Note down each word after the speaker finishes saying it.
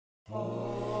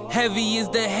Heavy is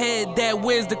the head that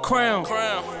wears the crown.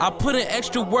 I put in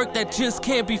extra work that just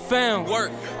can't be found.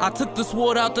 I took the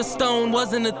sword out the stone,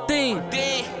 wasn't a thing.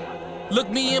 Look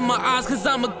me in my eyes cause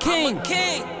I'm a king.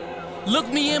 Look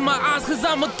me in my eyes cause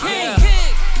I'm a king.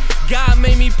 God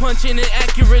made me punch in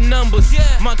accurate numbers.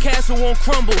 My castle won't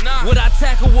crumble. What I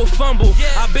tackle will fumble.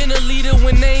 I've been a leader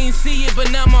when they ain't see it, but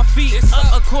now my feet is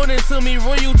up. According to me,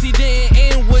 royalty didn't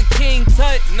end with King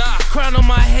Tut. Crown on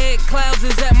my head, clouds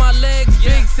is at my legs.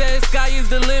 Big says sky is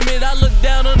the limit. I look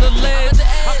down on the ledge.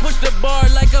 I push the bar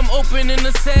like I'm opening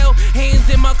a cell. Hands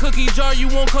in my cookie jar, you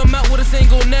won't come out with a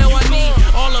single nail. I need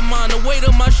all of mine. The weight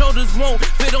of my shoulders won't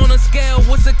fit on a scale.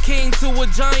 What's a king to a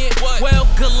giant? Well,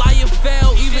 Goliath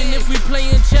fell. Even if we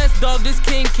playin' chess, dog, this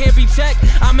king can't be checked.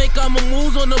 I make all my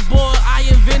moves on the board, I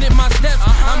invented my steps.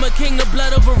 I'm a king, the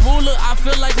blood of a ruler. I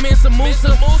feel like Mansa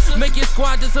Musa. Make your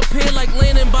squad disappear like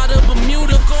landing by the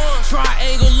Bermuda.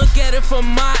 Triangle, look at it from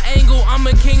my angle. I'm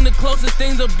a king, the closest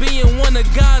thing to being one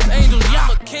of God's angels.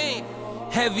 I'm a king.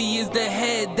 Heavy is the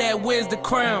head that wears the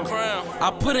crown.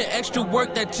 I put in extra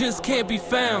work that just can't be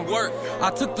found. I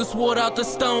took the sword out the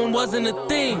stone, wasn't a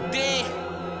thing.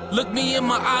 Look me in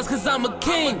my eyes cause I'm a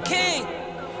king.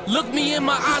 Look me in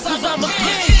my eyes cause I'm a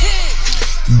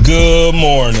king. Good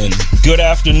morning, good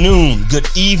afternoon, good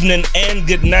evening, and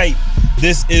good night.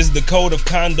 This is the Code of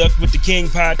Conduct with the King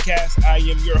podcast. I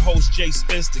am your host, Jay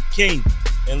Spence, the King.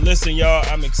 And listen, y'all,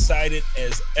 I'm excited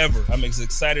as ever. I'm as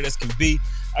excited as can be.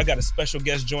 I got a special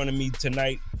guest joining me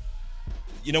tonight.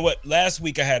 You know what? Last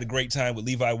week I had a great time with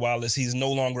Levi Wallace. He's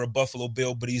no longer a Buffalo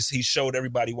Bill, but he showed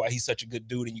everybody why he's such a good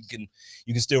dude, and you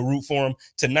can still root for him.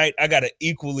 Tonight I got an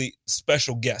equally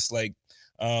special guest.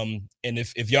 And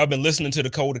if y'all been listening to the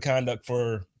Code of Conduct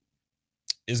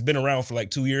it's been around for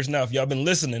like 2 years now. If y'all been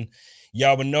listening,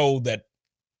 y'all would know that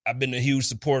I've been a huge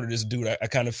supporter of this dude. I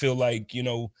kind of feel like,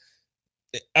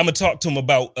 I'm going to talk to him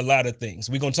about a lot of things.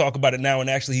 We're going to talk about it now, and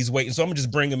actually he's waiting. So I'm going to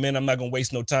just bring him in. I'm not going to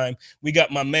waste no time. We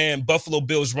got my man, Buffalo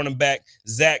Bills running back,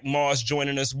 Zach Moss,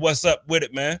 joining us. What's up with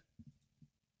it, man?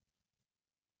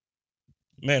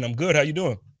 Man, I'm good. How you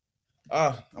doing?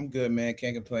 I'm good, man.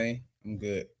 Can't complain. I'm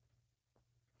good.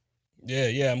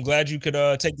 Yeah. I'm glad you could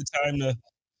take the time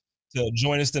to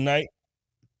join us tonight.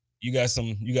 You got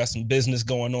some business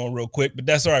going on real quick, but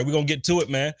that's all right. We're going to get to it,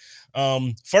 man.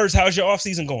 First, how's your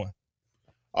offseason going?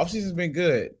 Offseason's been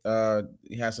good.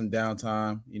 You had some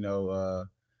downtime,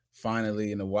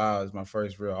 finally in a while. It's my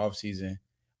first real offseason.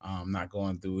 Not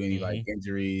going through any like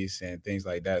injuries and things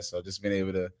like that. So just been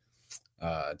able to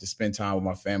just spend time with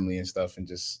my family and stuff, and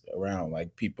just around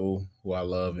like people who I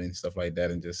love and stuff like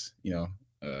that, and just,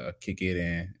 kick it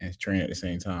and train at the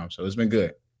same time. So it's been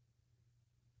good.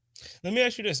 Let me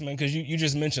ask you this, man, because you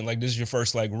just mentioned like this is your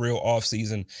first like real off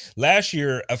season. Last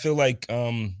year, I feel like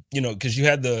because you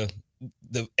had the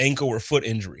ankle or foot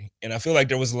injury, and I feel like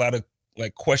there was a lot of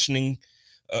like questioning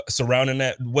surrounding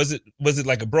that. Was it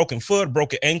like a broken foot,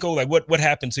 broken ankle? Like what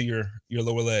happened to your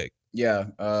lower leg?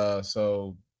 Yeah.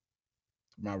 So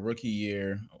my rookie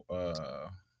year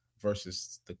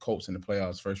versus the Colts in the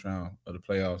playoffs, first round of the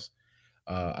playoffs,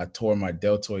 I tore my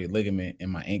deltoid ligament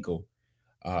in my ankle.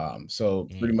 So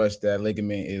pretty much that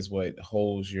ligament is what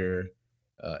holds your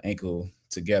ankle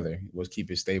together, was keep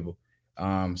it stable.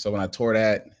 So when I tore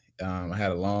that, I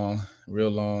had a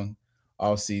real long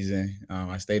off season.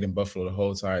 I stayed in Buffalo the whole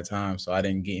entire time, so I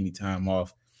didn't get any time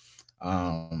off.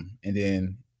 And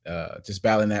then just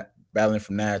battling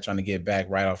from that, trying to get back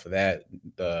right off of that.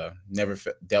 Never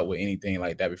dealt with anything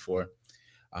like that before.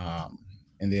 And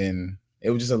then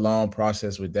it was just a long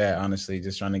process with that, honestly,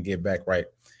 just trying to get back right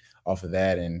off of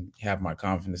that and have my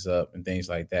confidence up and things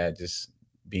like that. Just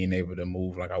being able to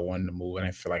move like I wanted to move, and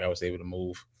I feel like I was able to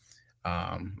move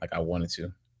like I wanted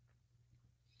to.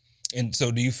 And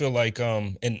so do you feel like,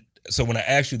 and so when I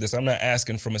ask you this, I'm not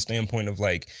asking from a standpoint of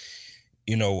like,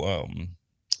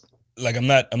 like I'm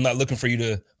not looking for you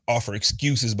to offer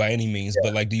excuses by any means,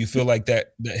 but like, do you feel like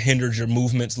that hindered your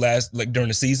movements during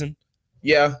the season?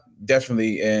 Yeah,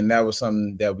 definitely. And that was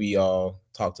something that we all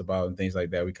talked about and things like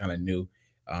that. We kind of knew,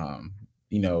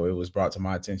 it was brought to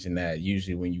my attention that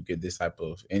usually when you get this type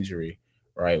of injury,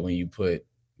 right, when you put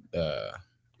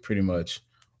pretty much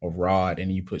a rod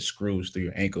and you put screws through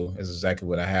your ankle, is exactly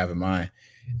what I have in mind.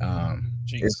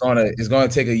 It's gonna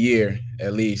take a year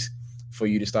at least for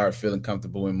you to start feeling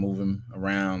comfortable and moving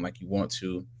around like you want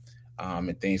to,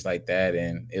 and things like that.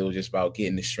 And it was just about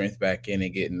getting the strength back in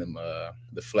and getting them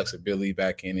the flexibility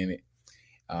back in it,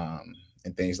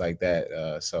 and things like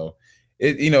that. So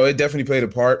it definitely played a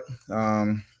part.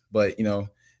 But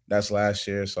that's last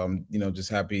year, so I'm just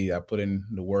happy I put in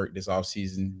the work this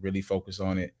offseason, really focus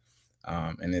on it.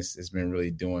 And it's been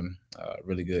really doing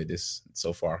really good this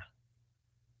so far.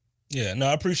 Yeah, no,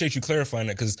 I appreciate you clarifying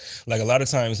that, because like a lot of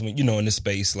times when, in this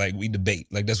space, like we debate,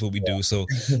 like that's what we do. So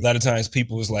a lot of times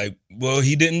people is like, well,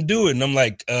 he didn't do it. And I'm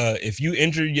like, if you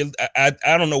injure your, I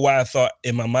don't know why I thought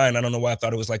in my mind, I don't know why I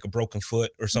thought it was like a broken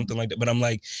foot or something like that. But I'm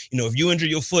like, if you injure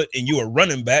your foot and you are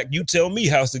running back, you tell me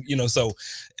how to, so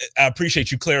I appreciate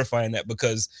you clarifying that,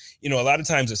 because, a lot of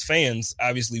times as fans,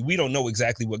 obviously we don't know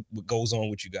exactly what goes on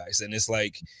with you guys. And it's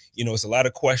like, it's a lot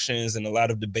of questions and a lot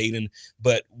of debating,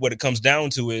 but what it comes down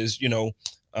to is,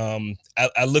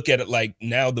 I look at it like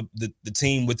now the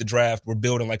team with the draft, we're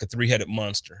building like a 3-headed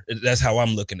monster. That's how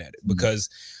I'm looking at it, because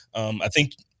I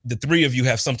think the three of you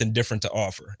have something different to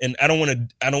offer. And I don't want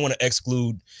to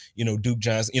exclude, Duke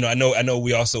Johnson. I know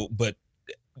we also, but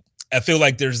I feel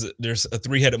like there's a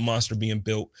 3-headed monster being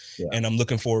built, and I'm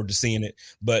looking forward to seeing it.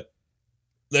 But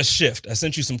let's shift. I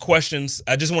sent you some questions.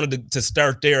 I just wanted to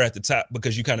start there at the top,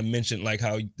 because you kind of mentioned like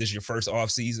how this is your first off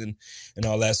season and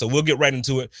all that. So we'll get right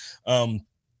into it. One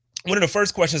of the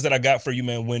first questions that I got for you,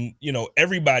 man, when,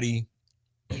 everybody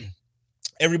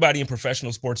in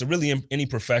professional sports, or really in any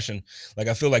profession, like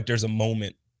I feel like there's a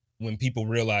moment when people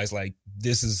realize like,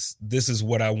 this is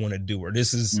what I want to do, or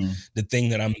this is the thing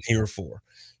that I'm here for.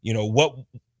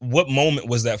 What moment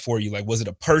was that for you? Like, was it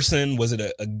a person? Was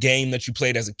it a game that you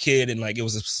played as a kid, and like it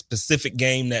was a specific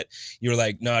game that you're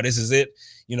like, nah, this is it?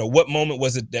 What moment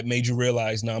was it that made you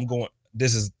realize, no, I'm going,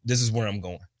 this is where I'm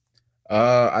going?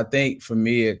 I think for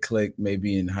me, it clicked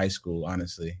maybe in high school,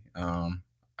 honestly.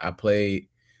 I played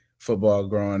football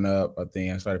growing up. I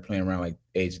think I started playing around like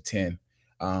age of 10.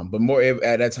 But more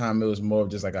at that time, it was more of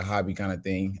just like a hobby kind of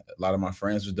thing. A lot of my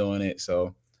friends were doing it.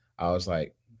 So I was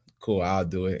like, cool, I'll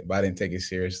do it. But I didn't take it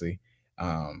seriously.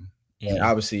 And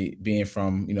obviously being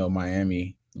from,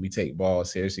 Miami, we take ball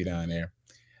seriously down there.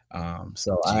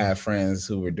 So I have friends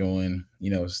who were doing,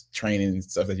 training and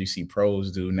stuff that you see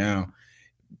pros do now,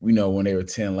 when they were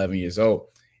 10, 11 years old.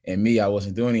 And me, I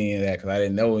wasn't doing any of that because I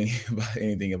didn't know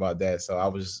anything about that. So I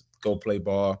would just go play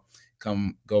ball,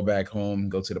 go back home,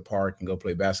 go to the park and go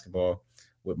play basketball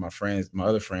with my friends, my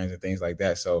other friends and things like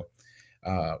that. So,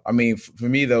 I mean, for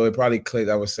me, though, it probably clicked,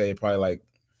 I would say probably like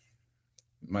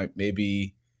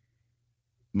maybe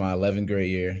my 11th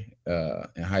grade year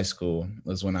in high school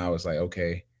was when I was like,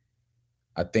 okay,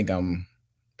 I think I'm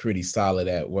pretty solid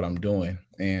at what I'm doing.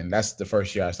 And that's the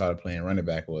first year I started playing running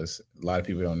back. Was a lot of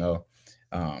people don't know.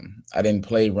 I didn't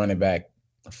play running back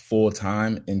full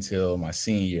time until my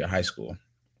senior year of high school.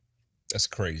 That's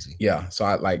crazy. Yeah. So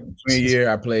junior year,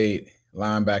 I played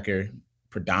linebacker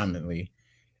predominantly.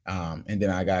 And then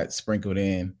I got sprinkled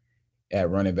in at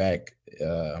running back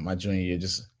my junior year,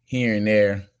 just here and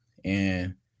there.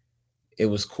 And it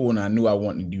was cool. And I knew I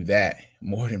wanted to do that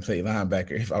more than play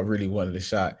linebacker if I really wanted a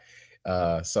shot.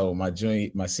 So my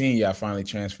senior year, I finally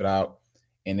transferred out,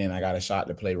 and then I got a shot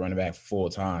to play running back full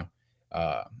time.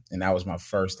 And that was my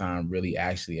first time really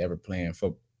actually ever playing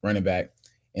for running back.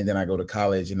 And then I go to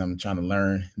college and I'm trying to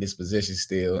learn this position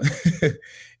still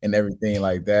and everything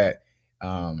like that.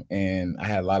 And I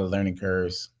had a lot of learning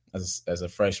curves as a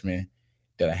freshman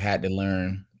that I had to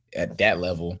learn at that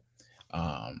level.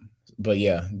 But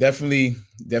yeah, definitely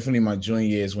my junior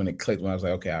year is when it clicked, when I was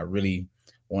like, okay, I really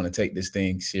want to take this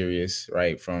thing serious,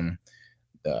 right? From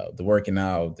the working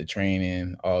out, the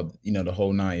training, all, the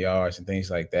whole 9 yards and things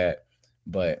like that.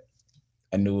 But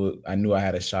I knew I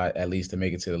had a shot at least to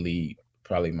make it to the league,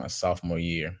 probably my sophomore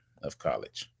year of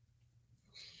college.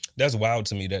 That's wild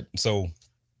to me. So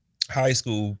high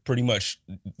school, pretty much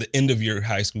the end of your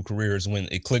high school career is when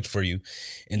it clicked for you.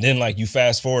 And then like you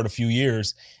fast forward a few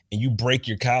years and you break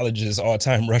your college's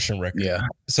all-time rushing record. Yeah.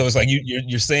 So it's like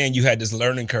you're saying you had this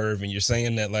learning curve, and you're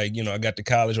saying that like, I got to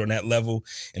college on that level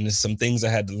and there's some things I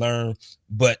had to learn,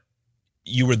 but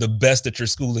you were the best that your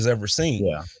school has ever seen.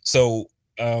 Yeah. So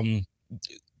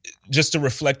just to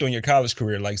reflect on your college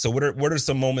career, like, so what are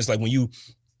some moments like when you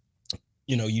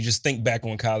just think back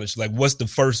on college, like what's the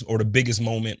first or the biggest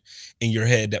moment in your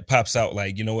head that pops out?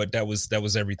 Like, you know what, that was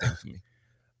everything for me.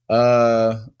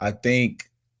 I think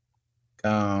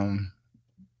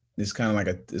it's kind of like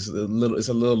it's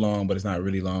a little long, but it's not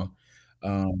really long.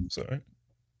 Sorry.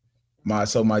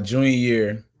 My junior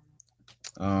year,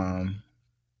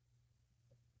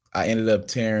 I ended up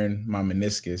tearing my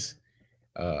meniscus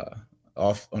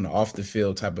off the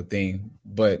field type of thing.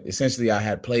 But essentially I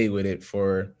had played with it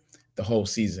for the whole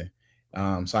season.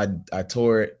 So I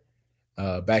tore it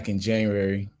back in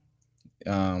January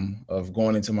of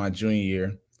going into my junior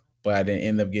year, but I didn't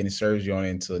end up getting surgery on it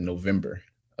until November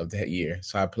of that year.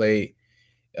 So I played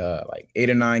like 8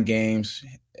 or 9 games.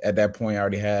 At that point, I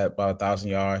already had about 1,000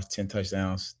 yards, 10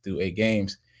 touchdowns through 8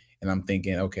 games. and I'm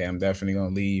thinking, okay, I'm definitely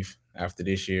gonna leave after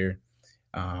this year.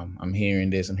 I'm hearing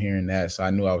this, I'm hearing that, so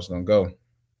I knew I was gonna go.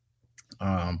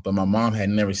 But my mom had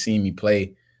never seen me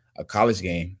play a college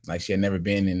game. Like, she had never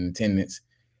been in attendance,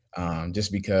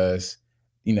 just because,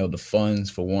 the funds,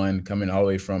 for one, coming all the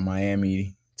way from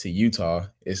Miami to Utah,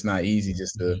 it's not easy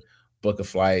just to book a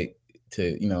flight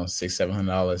to,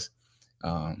 $600-700.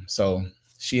 So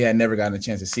she had never gotten a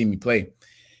chance to see me play.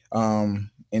 And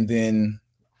then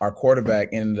our quarterback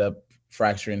ended up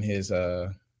fracturing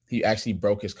he actually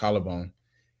broke his collarbone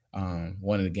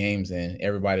one of the games, and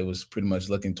everybody was pretty much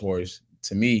looking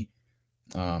to me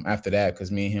after that,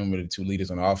 because me and him were the two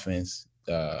leaders on offense.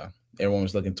 Everyone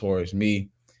was looking towards me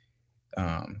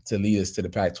to lead us to the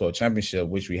Pac-12 championship,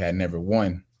 which we had never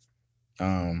won.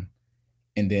 And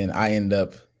then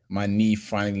my knee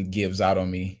finally gives out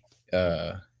on me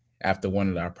after one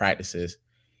of our practices.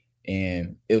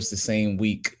 And it was the same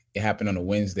week. It happened on a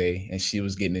Wednesday, and she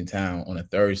was getting in town on a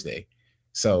Thursday.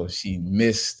 So she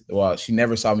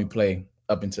never saw me play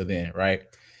up until then, right?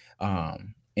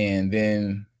 And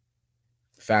then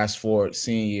fast forward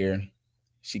senior year,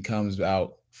 she comes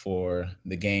out for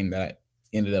the game that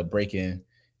ended up breaking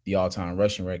the all-time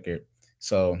rushing record.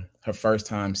 So her first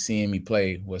time seeing me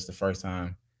play was the first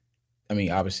time,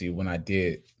 obviously, when I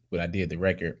did the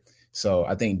record. So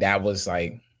I think that was,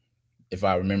 like, if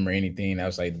I remember anything, that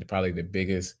was like probably the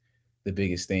biggest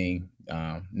thing.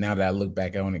 Now that I look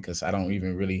back on it, because I don't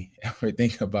even really ever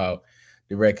think about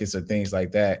the records or things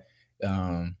like that.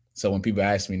 So when people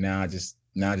ask me now, I just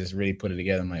really put it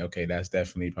together. I'm like, okay, that's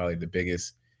definitely probably the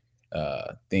biggest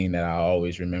thing that I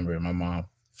always remember. My mom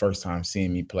first time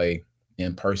seeing me play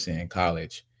in person in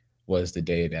college was the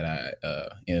day that I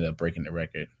ended up breaking the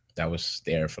record. That was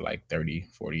there for like 30,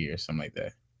 40 years, something like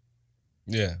that.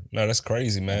 Yeah, no, that's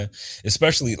crazy, man.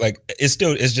 Especially, like, it's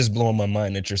just blowing my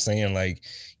mind that you're saying, like,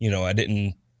 I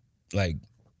didn't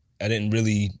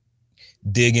really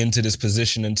dig into this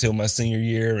position until my senior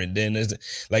year, and then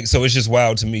so it's just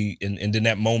wild to me. And then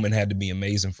that moment had to be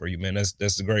amazing for you, man.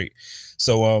 That's great.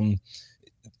 So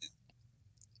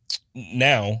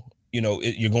now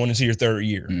you're going into your third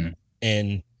year,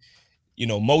 and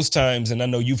most times, and I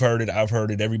know you've heard it, I've heard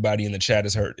it, everybody in the chat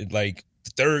has heard it, like, the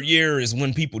third year is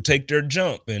when people take their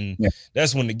jump, and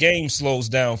that's when the game slows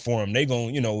down for them. They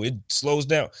it slows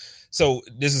down. So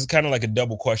this is kind of like a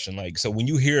double question. Like, so when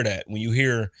you hear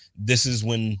this is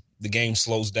when the game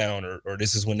slows down, or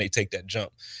this is when they take that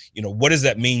jump, what does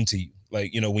that mean to you?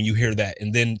 Like, when you hear that,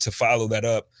 and then to follow that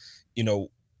up,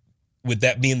 with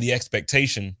that being the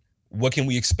expectation, what can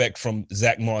we expect from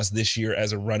Zach Moss this year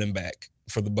as a running back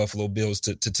for the Buffalo Bills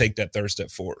to take that third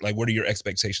step forward? Like, what are your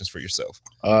expectations for yourself?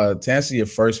 To answer your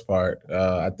first part,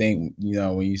 I think,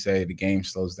 when you say the game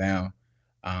slows down,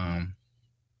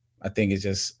 I think it's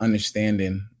just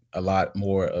understanding a lot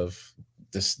more of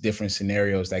the different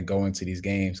scenarios that go into these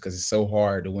games, because it's so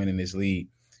hard to win in this league,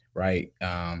 right?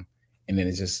 And then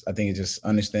I think it's just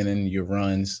understanding your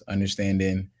runs,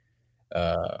 understanding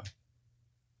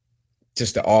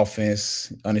just the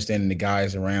offense, understanding the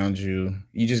guys around you.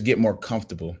 You just get more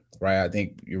comfortable, right? I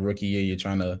think your rookie year, you're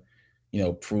trying to,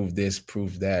 prove this,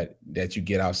 prove that you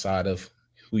get outside of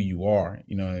who you are,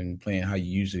 and playing how you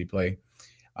usually play.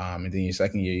 And then your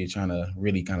second year, you're trying to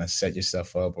really kind of set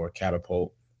yourself up or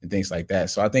catapult and things like that.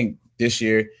 So I think this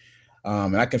year,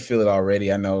 and I can feel it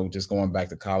already. I know, just going back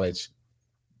to college,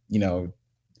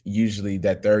 usually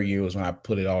that third year was when I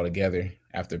put it all together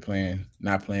after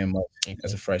not playing much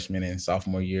as a freshman, and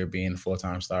sophomore year being a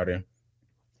full-time starter,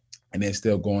 and then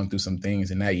still going through some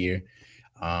things in that year.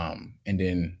 And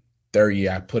then third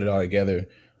year, I put it all together,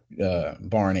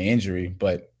 barring an injury,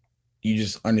 but you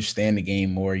just understand the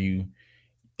game more.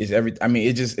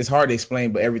 It's hard to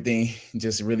explain, but everything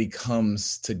just really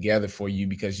comes together for you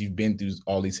because you've been through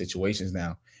all these situations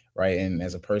now, right? And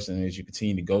as a person, as you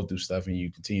continue to go through stuff and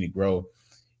you continue to grow,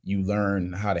 you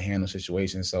learn how to handle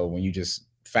situations. So when you just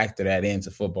factor that into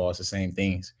football, it's the same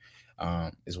things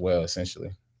as well,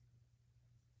 essentially.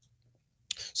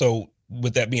 So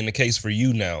with that being the case for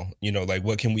you now, like,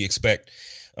 what can we expect?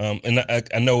 And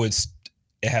I know it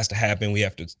has to happen. We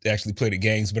have to actually play the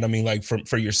games, but I mean, like,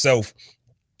 for yourself,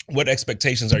 what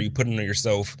expectations are you putting on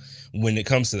yourself when it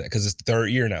comes to that? Because it's the third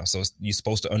year now, so you're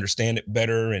supposed to understand it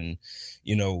better, and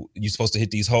you're supposed to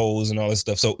hit these holes and all this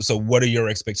stuff. So what are your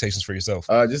expectations for yourself?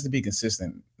 Just to be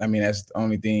consistent. I mean, that's the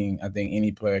only thing I think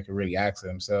any player can really ask of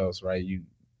themselves, right?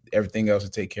 Everything else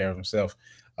will take care of himself.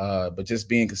 But just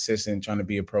being consistent, trying to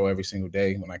be a pro every single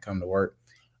day when I come to work,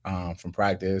 from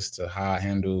practice to how I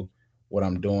handle what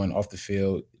I'm doing off the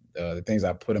field, the things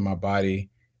I put in my body.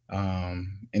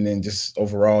 And then just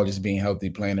overall, just being healthy,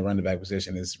 playing the running back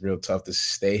position is real tough to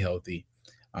stay healthy.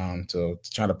 to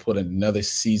try to put another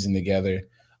season together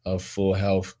of full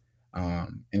health,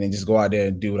 and then just go out there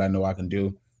and do what I know I can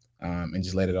do, and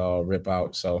just let it all rip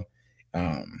out. So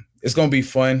it's going to be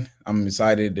fun. I'm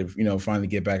excited to, finally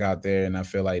get back out there. And I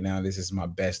feel like now this is my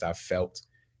best I've felt,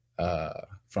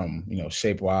 from,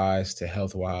 shape wise to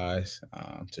health wise,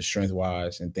 to strength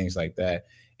wise and things like that.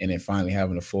 And then finally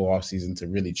having a full off season to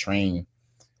really train,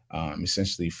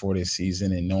 essentially for this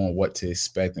season, and knowing what to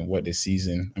expect and what the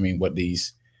season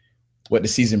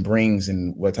brings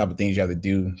and what type of things you have to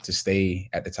do to stay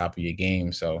at the top of your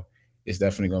game. So it's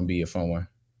definitely going to be a fun one.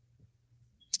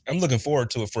 I'm looking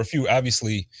forward to it for a few.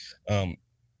 Obviously,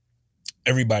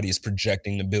 everybody is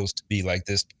projecting the Bills to be like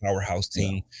this powerhouse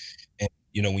team. Yeah. And,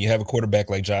 when you have a quarterback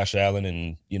like Josh Allen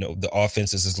and, the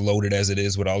offense is as loaded as it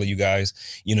is with all of you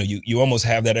guys, you almost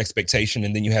have that expectation.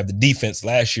 And then you have the defense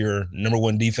last year, number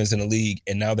one defense in the league.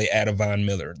 And now they added Von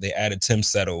Miller. They added Tim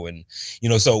Settle. And,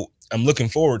 so I'm looking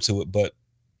forward to it. But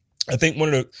I think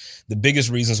one of the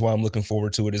biggest reasons why I'm looking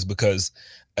forward to it is because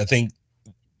I think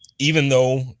even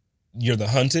though you're the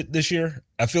hunted this year,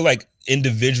 I feel like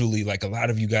individually, like a lot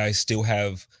of you guys still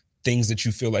have things that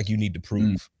you feel like you need to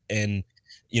prove. And,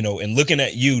 and looking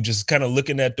at you, just kind of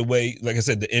looking at the way, like I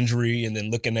said, the injury, and then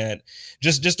looking at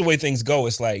just the way things go,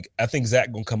 it's like, I think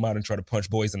Zach gonna come out and try to punch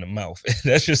boys in the mouth.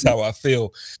 That's just how I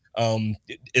feel.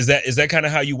 Is that kind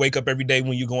of how you wake up every day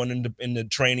when you're going into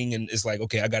training, and it's like,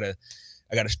 okay, I gotta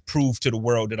prove to the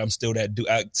world that I'm still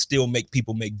I still make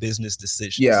people make business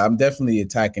decisions. Yeah, I'm definitely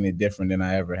attacking it different than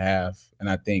I ever have. And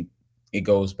I think it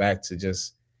goes back to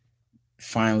just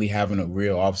finally having a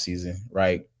real offseason,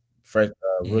 right? First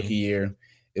rookie year,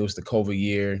 it was the COVID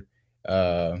year.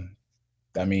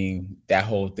 I mean, that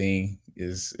whole thing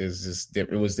is just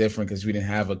different. It was different because we didn't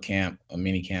have a camp, a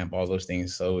mini camp, all those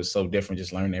things. So it's so different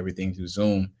just learning everything through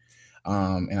Zoom.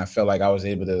 And I felt like I was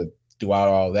able to, throughout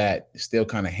all that, still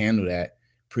kind of handle that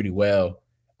pretty well,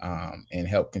 and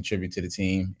help contribute to the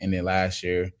team. And then last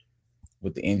year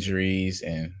with the injuries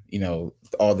and,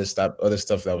 all this stuff, other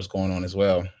stuff that was going on as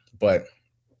well. But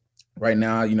right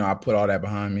now, I put all that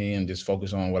behind me and just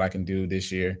focus on what I can do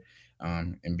this year,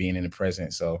 and being in the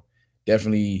present. So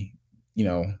definitely,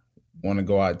 want to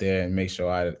go out there and make sure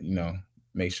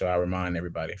I remind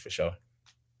everybody for sure.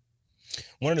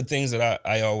 One of the things that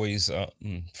I always,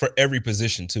 for every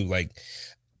position too, like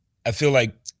I feel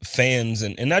like fans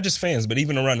and not just fans, but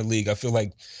even around the league, I feel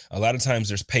like a lot of times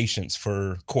there's patience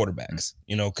for quarterbacks,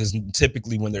 because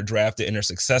typically when they're drafted and they're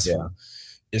successful,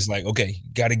 it's like, okay,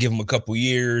 got to give them a couple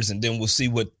years and then we'll see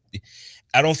what.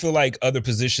 I don't feel like other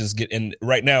positions get in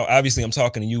right now. Obviously, I'm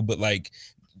talking to you, but like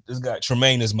this guy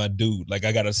Tremaine is my dude. Like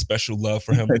I got a special love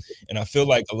for him, and I feel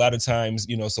like a lot of times,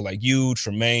 so like you,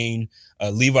 Tremaine,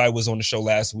 Levi was on the show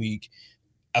last week.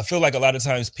 I feel like a lot of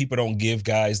times people don't give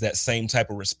guys that same type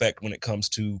of respect when it comes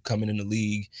to coming in the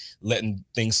league, letting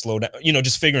things slow down,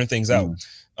 just figuring things out.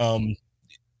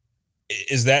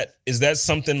 Is that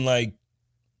something like,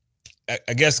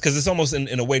 I guess, because it's almost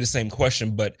in a way the same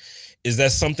question, but is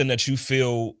that something that you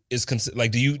feel is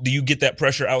like, do you get that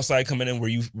pressure outside coming in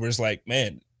where it's like,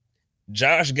 man,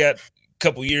 Josh got a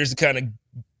couple years to kind of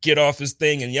get off his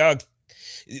thing, and y'all,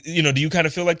 do you kind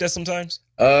of feel like that sometimes?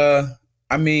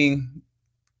 I mean,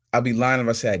 I'll be lying if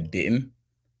I say I didn't.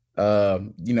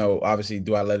 Obviously,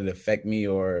 do I let it affect me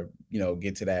or,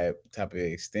 get to that type of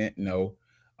extent? No.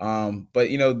 But,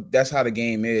 that's how the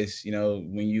game is.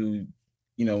 When you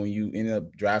end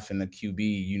up drafting the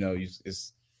QB,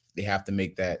 they have to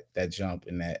make that jump,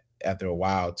 and that after a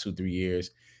while, 2-3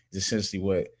 years, is essentially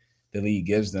what the league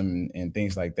gives them and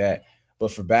things like that.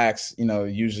 But for backs,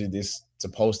 usually this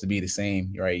supposed to be the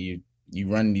same, right? You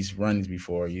run these runs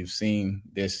before, you've seen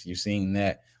this, you've seen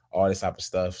that, all this type of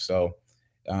stuff. So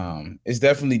it's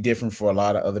definitely different for a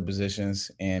lot of other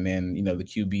positions. And then, the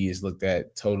QB is looked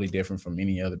at totally different from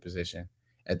any other position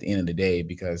at the end of the day,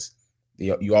 because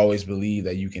you always believe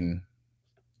that you can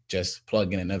just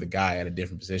plug in another guy at a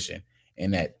different position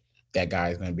and that guy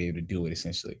is going to be able to do it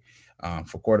essentially.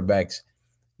 For quarterbacks,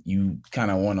 you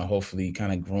kind of want to hopefully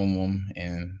kind of groom them,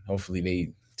 and hopefully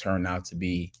they turn out to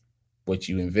be what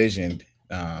you envisioned.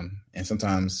 And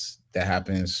sometimes that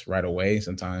happens right away.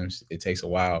 Sometimes it takes a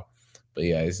while. But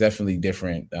yeah, it's definitely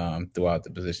different throughout the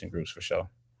position groups for sure.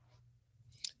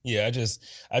 Yeah, I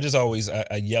just always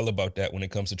I yell about that when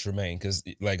it comes to Tremaine, because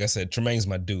like I said, Tremaine's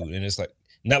my dude, and it's like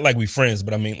not like we friends,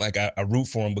 but I mean like I root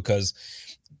for him because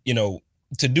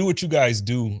to do what you guys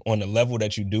do on the level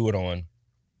that you do it on,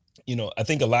 I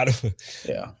think a lot of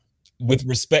with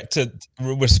respect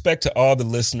to all the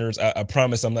listeners, I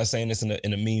promise I'm not saying this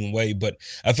in a mean way, but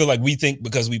I feel like we think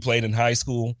because we played in high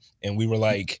school and we were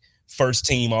like first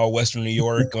team all Western New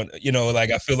York on,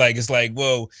 like I feel like it's like,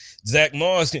 well, Zach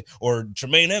Moss or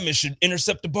Tremaine Edmonds should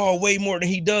intercept the ball way more than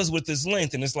he does with his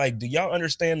length. And it's like, do y'all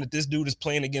understand that this dude is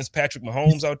playing against Patrick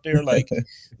Mahomes out there? Like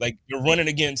you're running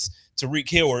against Tyreek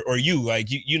Hill or you, like,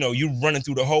 you're running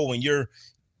through the hole and you're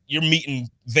meeting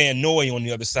Van Noy on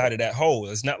the other side of that hole.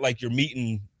 It's not like you're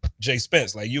meeting Jay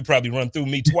Spence. Like, you probably run through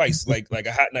me twice, like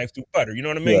a hot knife through butter. You know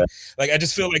what I mean? Yeah. Like, I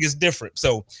just feel like it's different.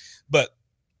 So, but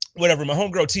whatever. My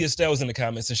homegirl Tia Estelle in the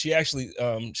comments, and she actually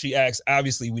she asked,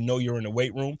 obviously we know you're in the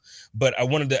weight room, but I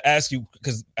wanted to ask you,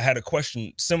 because I had a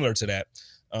question similar to that.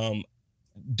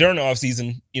 During the off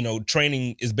season,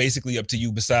 training is basically up to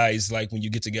you, besides like when you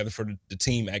get together for the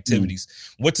team activities.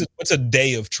 What's a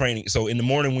day of training? So in the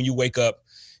morning when you wake up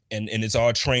and it's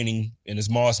all training and it's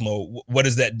Moss mode, what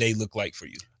does that day look like for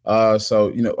you?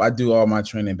 So I do all my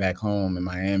training back home in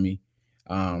Miami.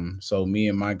 So me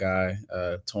and my guy,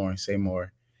 Torrin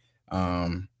Seymour,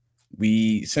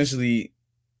 we essentially,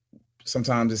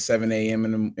 sometimes it's 7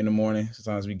 a.m. in the morning.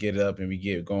 Sometimes we get up and we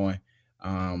get going.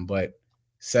 But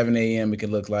 7 a.m. it could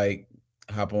look like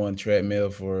hop on treadmill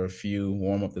for a few,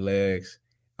 warm up the legs.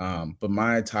 But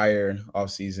my entire off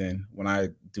season, when I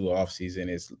do off season,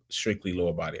 is strictly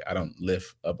lower body. I don't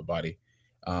lift upper body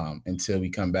until we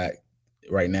come back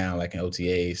right now, like in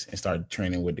OTAs, and start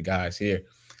training with the guys here.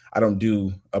 I don't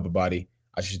do upper body.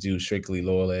 I just do strictly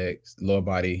lower legs, lower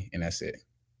body, and that's it.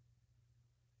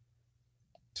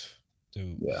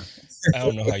 Dude, yeah. I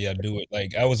don't know how y'all do it.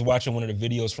 Like, I was watching one of the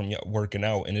videos from y'all working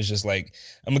out, and it's just like,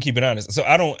 I'm gonna keep it honest. So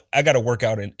I got to work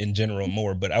out in general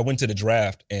more, but I went to the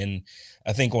draft, and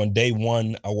I think on day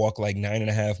one, I walked like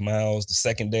 9.5 miles. The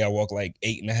second day I walked like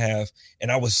 8.5.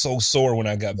 And I was so sore when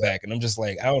I got back. And I'm just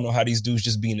like, I don't know how these dudes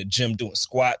just be in the gym doing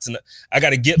squats. And I got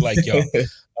to get like y'all.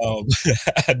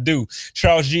 I do.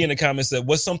 Charles G in the comments said,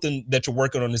 what's something that you're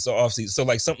working on this offseason? So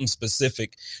like something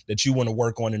specific that you want to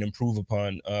work on and improve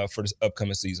upon for this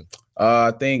upcoming season?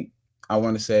 I think I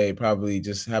want to say probably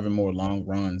just having more long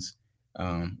runs,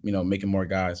 making more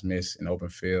guys miss in open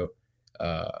field.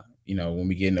 When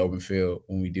we get in the open field,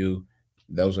 when we do,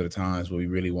 those are the times where we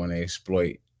really want to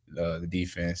exploit the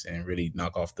defense and really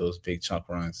knock off those big chunk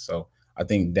runs. So I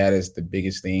think that is the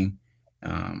biggest thing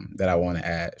that I want to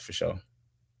add for sure.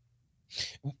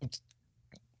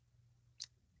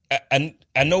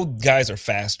 I know guys are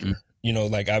faster,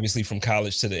 like obviously from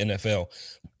college to the NFL.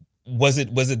 Was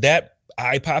it that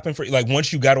eye popping for you? Like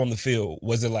once you got on the field,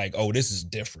 was it like, oh, this is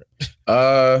different?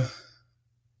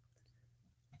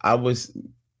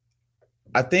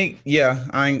 I think,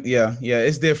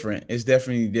 it's different. It's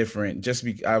definitely different.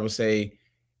 I would say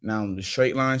now the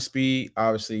straight line speed,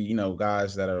 obviously,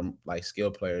 guys that are like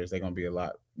skill players, they're going to be a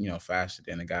lot, faster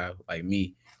than a guy like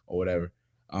me or whatever.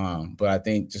 But I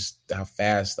think just how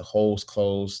fast the holes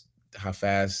close, how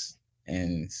fast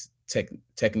and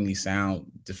technically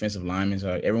sound defensive linemen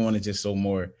are. Everyone is just so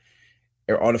more,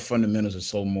 all the fundamentals are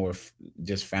so more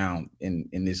just found in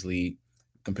this league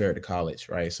compared to college,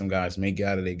 right? Some guys may get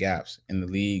out of their gaps. In the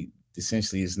league,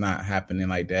 essentially, it's not happening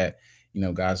like that.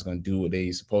 Guys are going to do what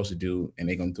they're supposed to do, and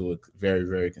they're going to do it very,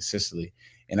 very consistently.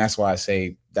 And that's why I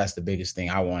say that's the biggest thing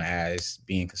I want to add is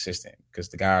being consistent, because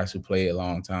the guys who play a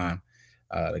long time,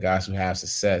 the guys who have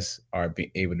success are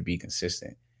able to be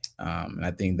consistent. And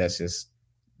I think that's just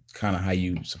kind of how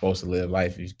you're supposed to live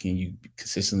life. Can you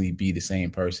consistently be the same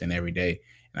person every day?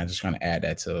 And I'm just trying to add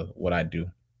that to what I do.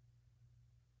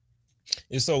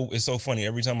 It's so funny.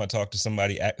 Every time I talk to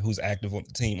somebody who's active on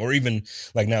the team, or even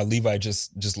like now Levi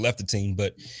just left the team,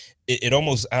 but it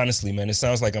almost, honestly, man, it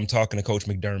sounds like I'm talking to Coach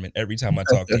McDermott every time I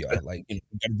talk to y'all. Like, you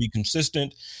got to be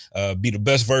consistent, be the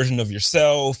best version of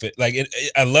yourself.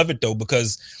 I love it though,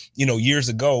 because, years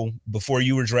ago, before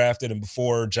you were drafted and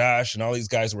before Josh and all these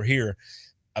guys were here,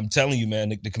 I'm telling you, man,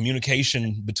 the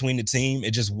communication between the team,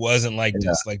 it just wasn't like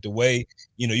this. Like the way,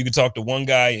 you could talk to one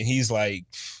guy and he's like,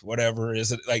 whatever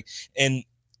is it like, and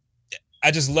I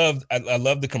just love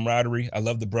the camaraderie. I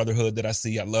love the brotherhood that I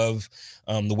see. I love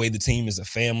the way the team is a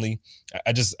family.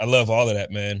 I love all of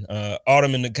that, man.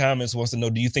 Autumn in the comments wants to know,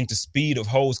 do you think the speed of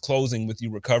holes closing with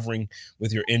you recovering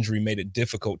with your injury made it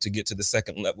difficult to get to the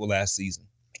second level last season?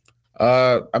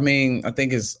 I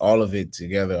think it's all of it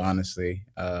together, honestly.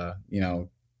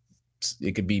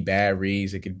 It could be bad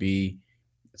reads. It could be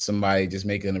somebody just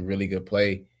making a really good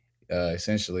play.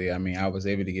 Essentially, I was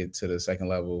able to get to the second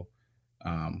level,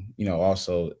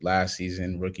 also last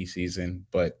season, rookie season.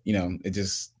 But, it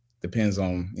just depends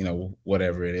on,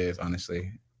 whatever it is,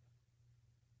 honestly.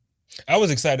 I was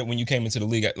excited when you came into the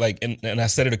league, and I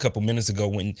said it a couple minutes ago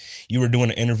when you were doing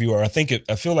an interview, or I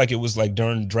feel like it was like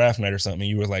during draft night or something. And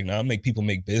you were like, "No, I make people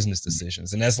make business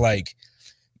decisions," and that's like,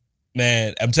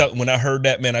 Man, I'm telling. When I heard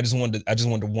that, man, I just wanted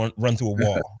to run through a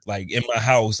wall. Like in my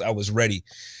house, I was ready.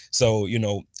 So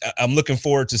I'm looking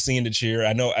forward to seeing the cheer.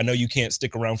 I know you can't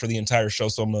stick around for the entire show,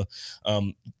 so I'm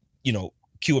gonna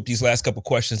queue up these last couple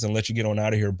questions and let you get on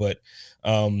out of here. But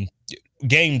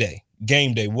game day.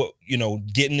 What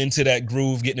getting into that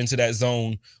groove, getting into that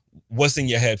zone. What's in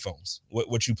your headphones?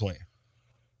 What you playing?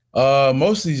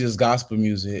 Mostly just gospel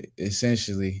music,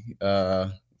 essentially.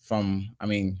 From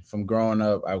growing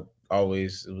up, I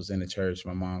always was in the church.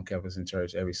 My mom kept us in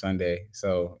church every Sunday.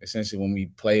 So essentially when we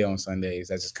play on Sundays,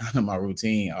 that's just kind of my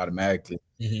routine automatically.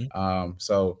 Mm-hmm.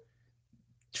 So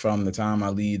from the time I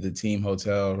leave the team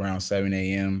hotel around 7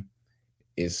 a.m.,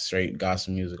 it's straight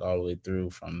gospel music all the way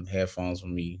through, from headphones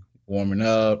when me warming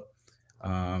up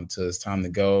till it's time to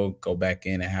go back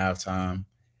in at halftime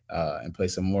and play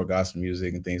some more gospel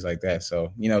music and things like that.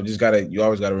 So, you always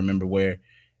gotta remember where,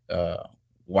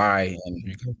 why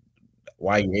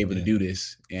you're able to do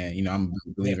this. And, I'm a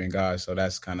believer in God. So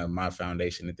that's kind of my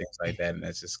foundation and things like that. And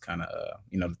that's just kind of,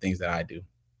 the things that I do.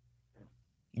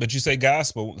 But you say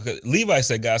gospel. Levi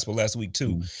said gospel last week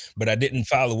too, but I didn't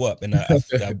follow up. And I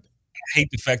hate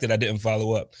the fact that I didn't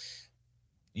follow up.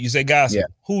 You say gospel. Yeah.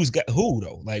 Who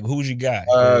though? Like, who's your guy?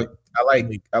 I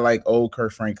like old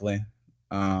Kirk Franklin.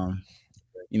 Early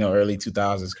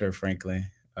 2000s Kirk Franklin.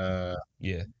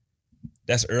 Yeah.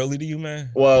 That's early to you,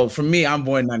 man? Well, for me, I'm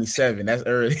born in 97. That's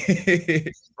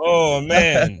early. Oh,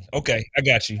 man. Okay, I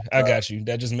got you.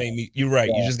 That just made me, you're right.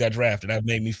 Yeah. You just got drafted. That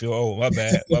made me feel, oh, my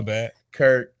bad.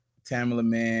 Kirk, Tamela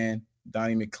Mann,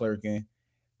 Donnie McClurkin.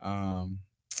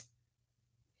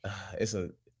 It's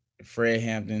a Fred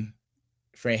Hammond.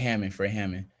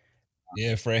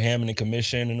 Yeah, Fred Hammond and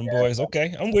Commission and them boys.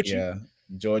 Okay, I'm with you. Yeah,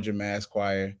 Georgia Mass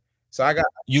Choir. So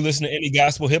you listen to any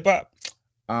gospel hip hop?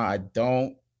 I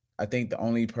don't. I think the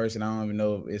only person I don't even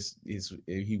know is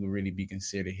if he would really be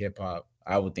considered hip hop.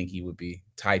 I would think he would be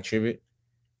Ty Tribbett.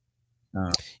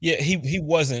 Yeah, he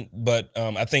wasn't, but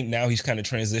I think now he's kind of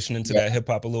transitioning to that hip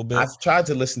hop a little bit. I've tried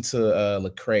to listen to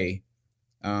Lecrae,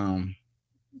 but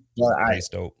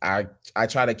I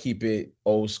try to keep it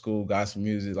old school gospel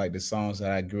music, like the songs that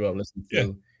I grew up listening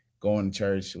to, going to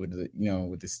church with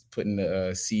putting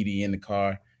the CD in the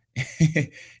car.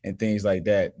 And things like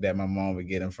that my mom would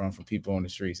get them from people on the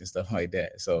streets and stuff like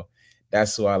that. So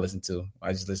that's who I listen to.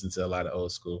 I just listen to a lot of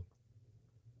old school.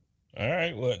 All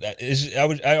right. Well,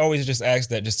 I always just ask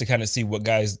that just to kind of see what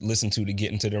guys listen to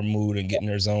get into their mood and get in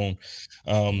their zone.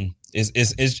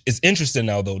 It's interesting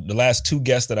now though. The last two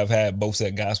guests that I've had both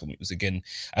said gospel music, and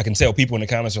I can tell people in the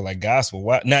comments are like, gospel,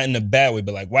 why? Not in a bad way,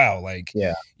 but like, wow, like,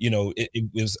 it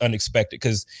was unexpected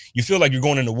because you feel like you're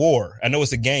going into war. I know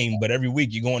it's a game, but every week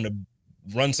you're going to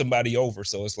run somebody over,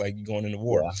 so it's like you're going into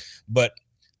war. Yeah. But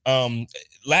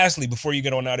lastly, before you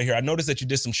get on out of here, I noticed that you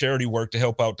did some charity work to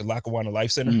help out the Lackawanna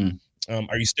Life Center. Mm-hmm.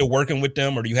 Are you still working with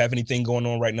them, or do you have anything going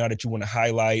on right now that you want to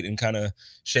highlight and kind of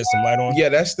shed some light on? Yeah,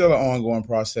 that's still an ongoing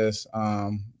process.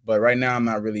 But right now I'm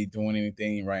not really doing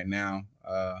anything right now.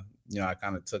 I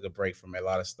kind of took a break from a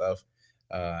lot of stuff.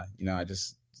 I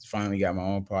just finally got my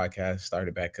own podcast,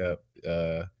 started back up,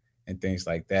 and things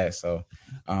like that. So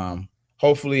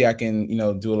hopefully I can,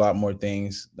 do a lot more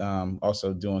things.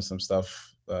 Also doing some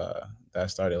stuff that I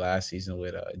started last season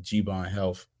with G-Bond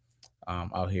Health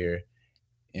out here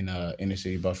in inner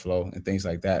city Buffalo and things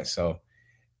like that. So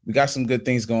we got some good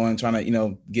things going, trying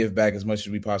to, give back as much as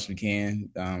we possibly can.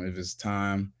 If it's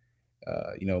time,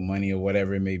 money or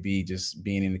whatever it may be, just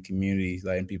being in the community,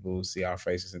 letting people see our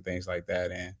faces and things like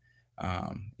that. And,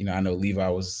 I know Levi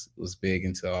was big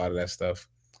into a lot of that stuff.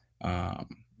 And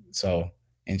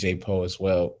J. Poe as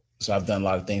well. So I've done a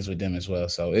lot of things with them as well.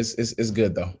 So it's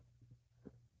good though.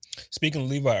 Speaking of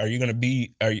Levi, are you going to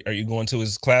be? Are you going to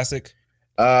his classic?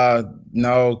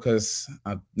 No, because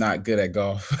I'm not good at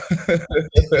golf.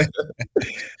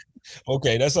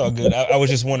 Okay, that's all good. I was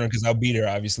just wondering because I'll be there,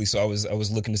 obviously. So I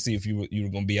was looking to see if you were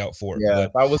going to be out for it. Yeah,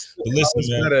 if I was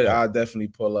better, I'll definitely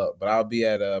pull up. But I'll be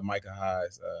at Micah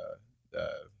High's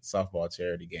softball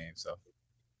charity game. So.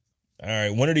 All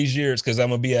right, one of these years, because I'm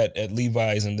gonna be at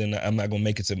Levi's, and then I'm not gonna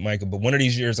make it to Micah. But one of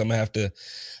these years, I'm gonna have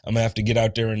to get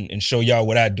out there and show y'all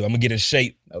what I do. I'm gonna get in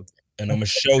shape, and I'm gonna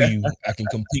show you I can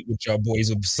compete with y'all boys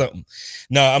or something.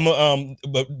 No,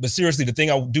 but seriously, the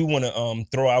thing I do want to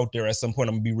throw out there at some point,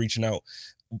 I'm gonna be reaching out.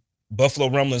 Buffalo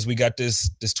Rumblings, we got this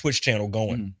Twitch channel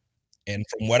going, and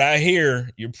from what I hear,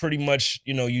 you're pretty much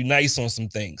you nice on some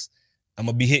things. I'm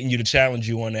gonna be hitting you to challenge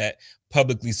you on that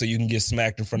publicly so you can get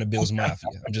smacked in front of Bills Mafia.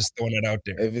 I'm just throwing it out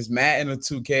there. If it's Madden or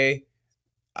 2K,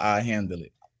 I handle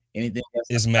it. Anything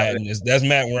it's Madden. That's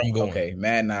Madden where I'm going. Okay,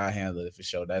 Madden, I handle it for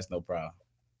sure. That's no problem.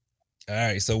 All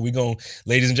right, so we're going,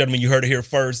 ladies and gentlemen, you heard it here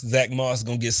first. Zach Moss is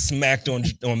going to get smacked on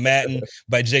Madden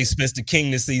by Jay Spence the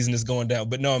King this season is going down.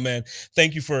 But no, man,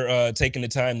 thank you for taking the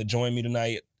time to join me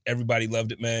tonight. Everybody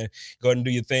loved it, man. Go ahead and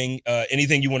do your thing.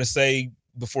 Anything you want to say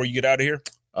before you get out of here?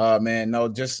 Man, no,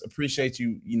 just appreciate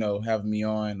you, having me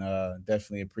on.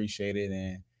 Definitely appreciate it.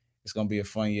 And it's going to be a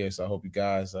fun year. So I hope you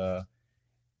guys are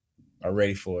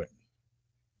ready for it.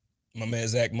 My man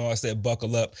Zach Moss said,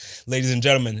 buckle up. Ladies and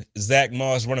gentlemen, Zach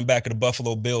Moss, running back of the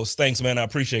Buffalo Bills. Thanks, man. I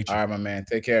appreciate you. All right, my man.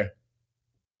 Take care.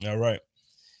 All right.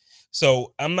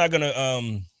 So I'm not going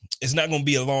to it's not going to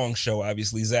be a long show.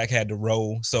 Obviously, Zach had to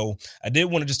roll. So I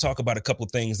did want to just talk about a couple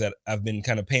of things that I've been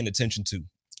kind of paying attention to.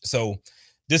 So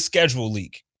this schedule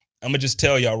leak, I'm going to just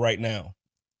tell y'all right now,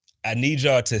 I need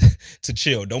y'all to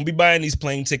chill. Don't be buying these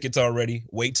plane tickets already.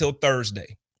 Wait till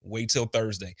Thursday.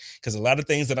 Because a lot of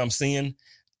things that I'm seeing,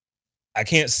 I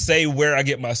can't say where I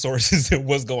get my sources and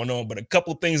what's going on, but a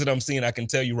couple of things that I'm seeing, I can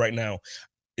tell you right now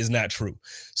is not true.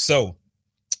 So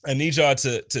I need y'all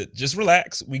to just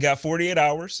relax. We got 48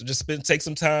 hours. So just take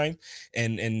some time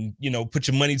and put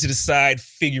your money to the side,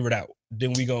 figure it out.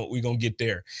 Then we gonna get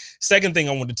there. Second thing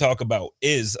I want to talk about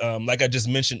is, like I just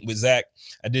mentioned with Zach,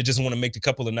 I did just want to make a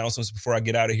couple announcements before I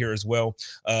get out of here as well.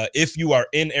 If you are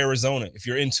in Arizona, if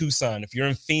you're in Tucson, if you're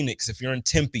in Phoenix, if you're in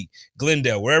Tempe,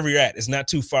 Glendale, wherever you're at, it's not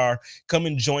too far. Come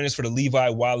and join us for the Levi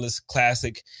Wallace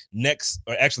Classic next,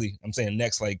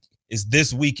 like it's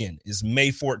this weekend. It's May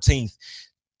 14th.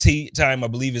 Tea time, I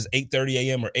believe, is 8:30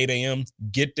 a.m. or 8 a.m.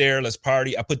 Get there. Let's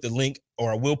party. I will put the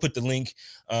link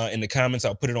in the comments.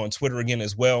 I'll put it on Twitter again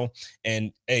as well.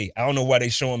 And hey, I don't know why they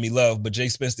showing me love, but Jay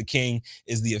Spence the King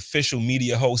is the official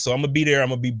media host. So I'm going to be there. I'm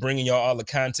going to be bringing y'all all the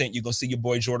content. You're going to see your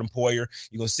boy Jordan Poyer.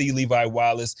 You're going to see Levi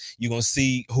Wallace. You're going to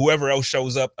see whoever else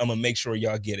shows up. I'm going to make sure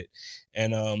y'all get it.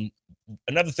 And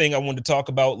another thing I wanted to talk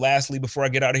about lastly before I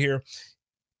get out of here,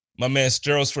 my man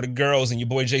Sterls for the Girls and your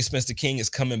boy Jay Spence the King is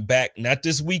coming back. Not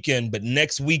this weekend, but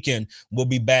next weekend we'll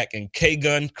be back. And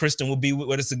K-Gun, Kristen will be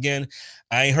with us again.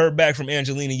 I ain't heard back from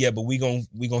Angelina yet, but we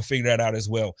gonna figure that out as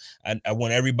well. I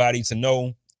want everybody to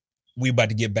know we about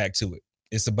to get back to it.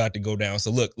 It's about to go down. So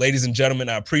look, ladies and gentlemen,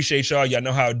 I appreciate y'all. Y'all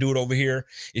know how I do it over here.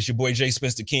 It's your boy Jay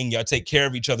Spence the King. Y'all take care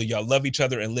of each other. Y'all love each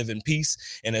other and live in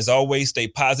peace. And as always, stay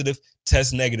positive,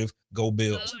 test negative, go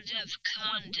Bills. Code of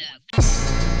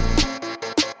conduct.